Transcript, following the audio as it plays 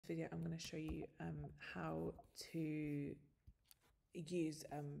video, I'm going to show you how to use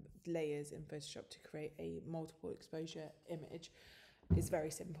layers in Photoshop to create a multiple exposure image. It's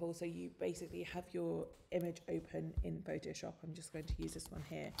very simple. So you basically have your image open in Photoshop. I'm just going to use this one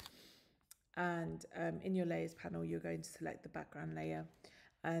here. And in your layers panel, you're going to select the background layer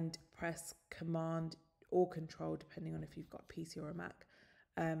and press Command or Control, depending on if you've got a PC or a Mac,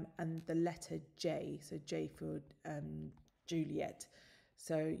 and the letter J, so J for Juliet.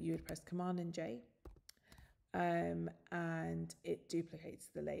 So you would press Command and J, and it duplicates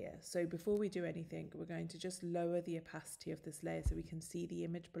the layer. So before we do anything, we're going to just lower the opacity of this layer so we can see the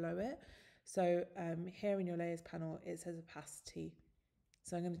image below it. So here in your layers panel, it says opacity.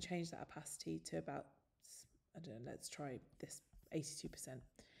 So I'm going to change that opacity to about, I don't know, let's try this 82%.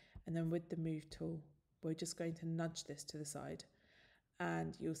 And then with the move tool, we're just going to nudge this to the side,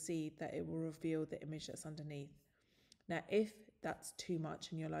 and you'll see that it will reveal the image that's underneath. Now, if that's too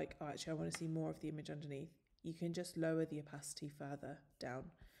much and you're like, oh, actually, I want to see more of the image underneath, you can just lower the opacity further down.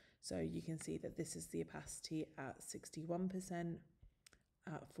 So you can see that this is the opacity at 61%,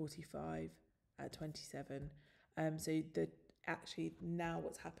 at 45, at 27. So actually now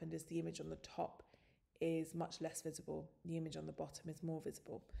what's happened is the image on the top is much less visible. The image on the bottom is more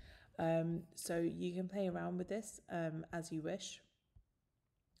visible. So you can play around with this as you wish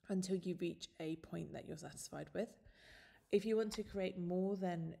until you reach a point that you're satisfied with. If you want to create more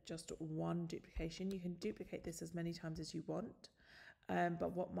than just one duplication, you can duplicate this as many times as you want.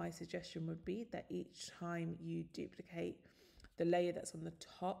 But what my suggestion would be that each time you duplicate, the layer that's on the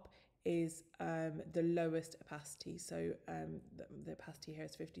top is the lowest opacity. So the opacity here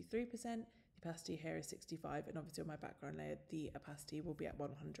is 53%, the opacity here is 65%, and obviously on my background layer, the opacity will be at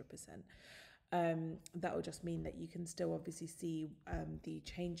 100%. That will just mean that you can still obviously see the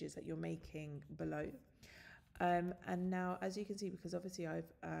changes that you're making below. And now, as you can see, because obviously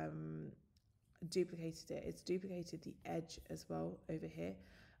I've duplicated it, it's duplicated the edge as well over here.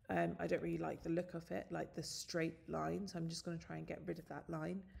 I don't really like the look of it, like the straight line, so I'm just going to try and get rid of that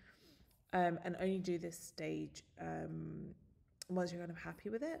line. And only do this stage once you're kind of happy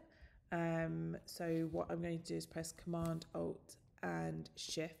with it. So what I'm going to do is press Command, Alt and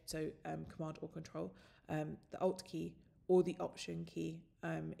Shift, so Command or Control, the Alt key or the Option key.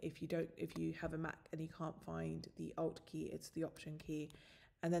 If you have a Mac and you can't find the Alt key, it's the Option key,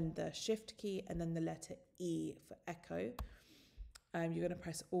 and then the Shift key, and then the letter E for Echo. You're going to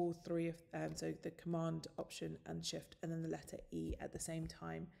press all three of so the Command, Option and Shift, and then the letter E at the same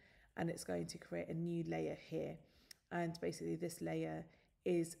time, and it's going to create a new layer here. And basically this layer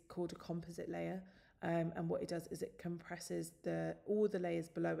is called a composite layer, and what it does is it compresses all the layers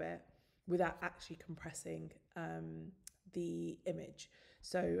below it without actually compressing the image.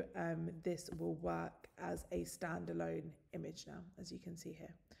 So this will work as a standalone image now, as you can see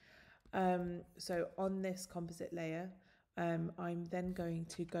here. So on this composite layer, I'm then going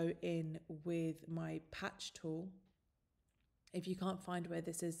to go in with my patch tool. If you can't find where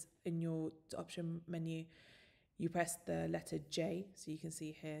this is in your option menu, you press the letter J. So you can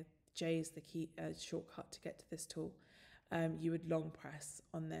see here, J is the key shortcut to get to this tool. You would long press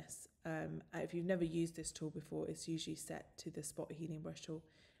on this. If you've never used this tool before, it's usually set to the spot healing brush tool.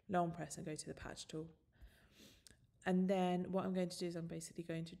 Long press and go to the patch tool. And then what I'm going to do is I'm basically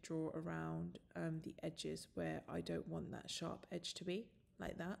going to draw around the edges where I don't want that sharp edge to be,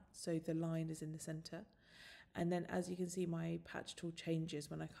 like that. So the line is in the center. And then as you can see, my patch tool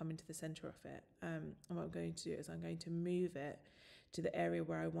changes when I come into the center of it. And what I'm going to do is I'm going to move it to the area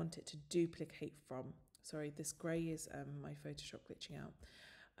where I want it to duplicate from. Sorry, this grey is my Photoshop glitching out.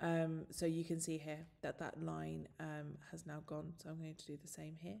 So you can see here that that line has now gone. So I'm going to do the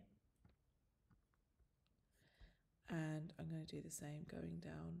same here. And I'm going to do the same going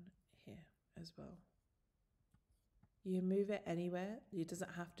down here as well. You move it anywhere. It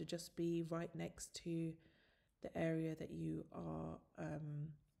doesn't have to just be right next to the area that you are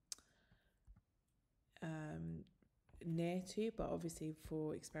near to, but obviously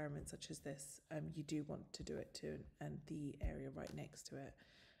for experiments such as this, you do want to do it to and the area right next to it.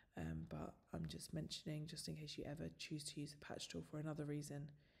 But I'm just mentioning, just in case you ever choose to use the patch tool for another reason,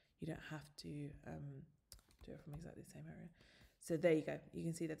 you don't have to do it from exactly the same area. So there you go. You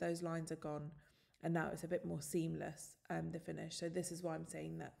can see that those lines are gone, and now it's a bit more seamless, the finish. So this is why I'm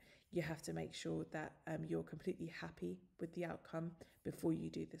saying that you have to make sure that you're completely happy with the outcome before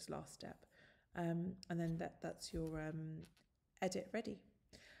you do this last step. And then that's your edit ready.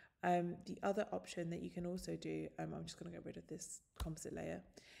 The other option that you can also do, I'm just going to get rid of this composite layer,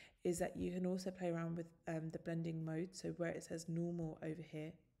 is that you can also play around with the blending mode. So where it says normal over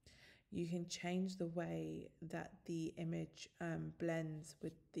here, you can change the way that the image blends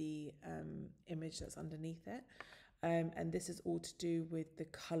with the image that's underneath it. And this is all to do with the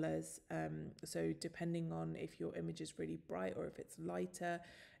colors. So depending on if your image is really bright or if it's lighter,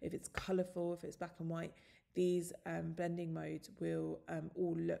 if it's colorful, if it's black and white, these blending modes will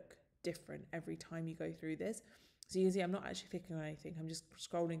all look different every time you go through this. So you can see I'm not actually clicking on anything, I'm just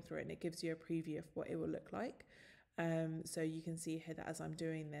scrolling through it, and it gives you a preview of what it will look like. So you can see here that as I'm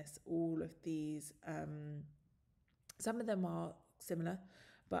doing this, all of these, some of them are similar,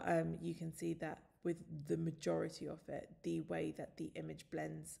 but you can see that with the majority of it, the way that the image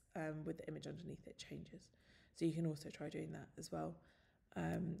blends with the image underneath it changes. So you can also try doing that as well.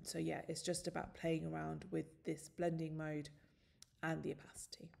 So yeah, it's just about playing around with this blending mode and the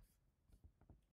opacity.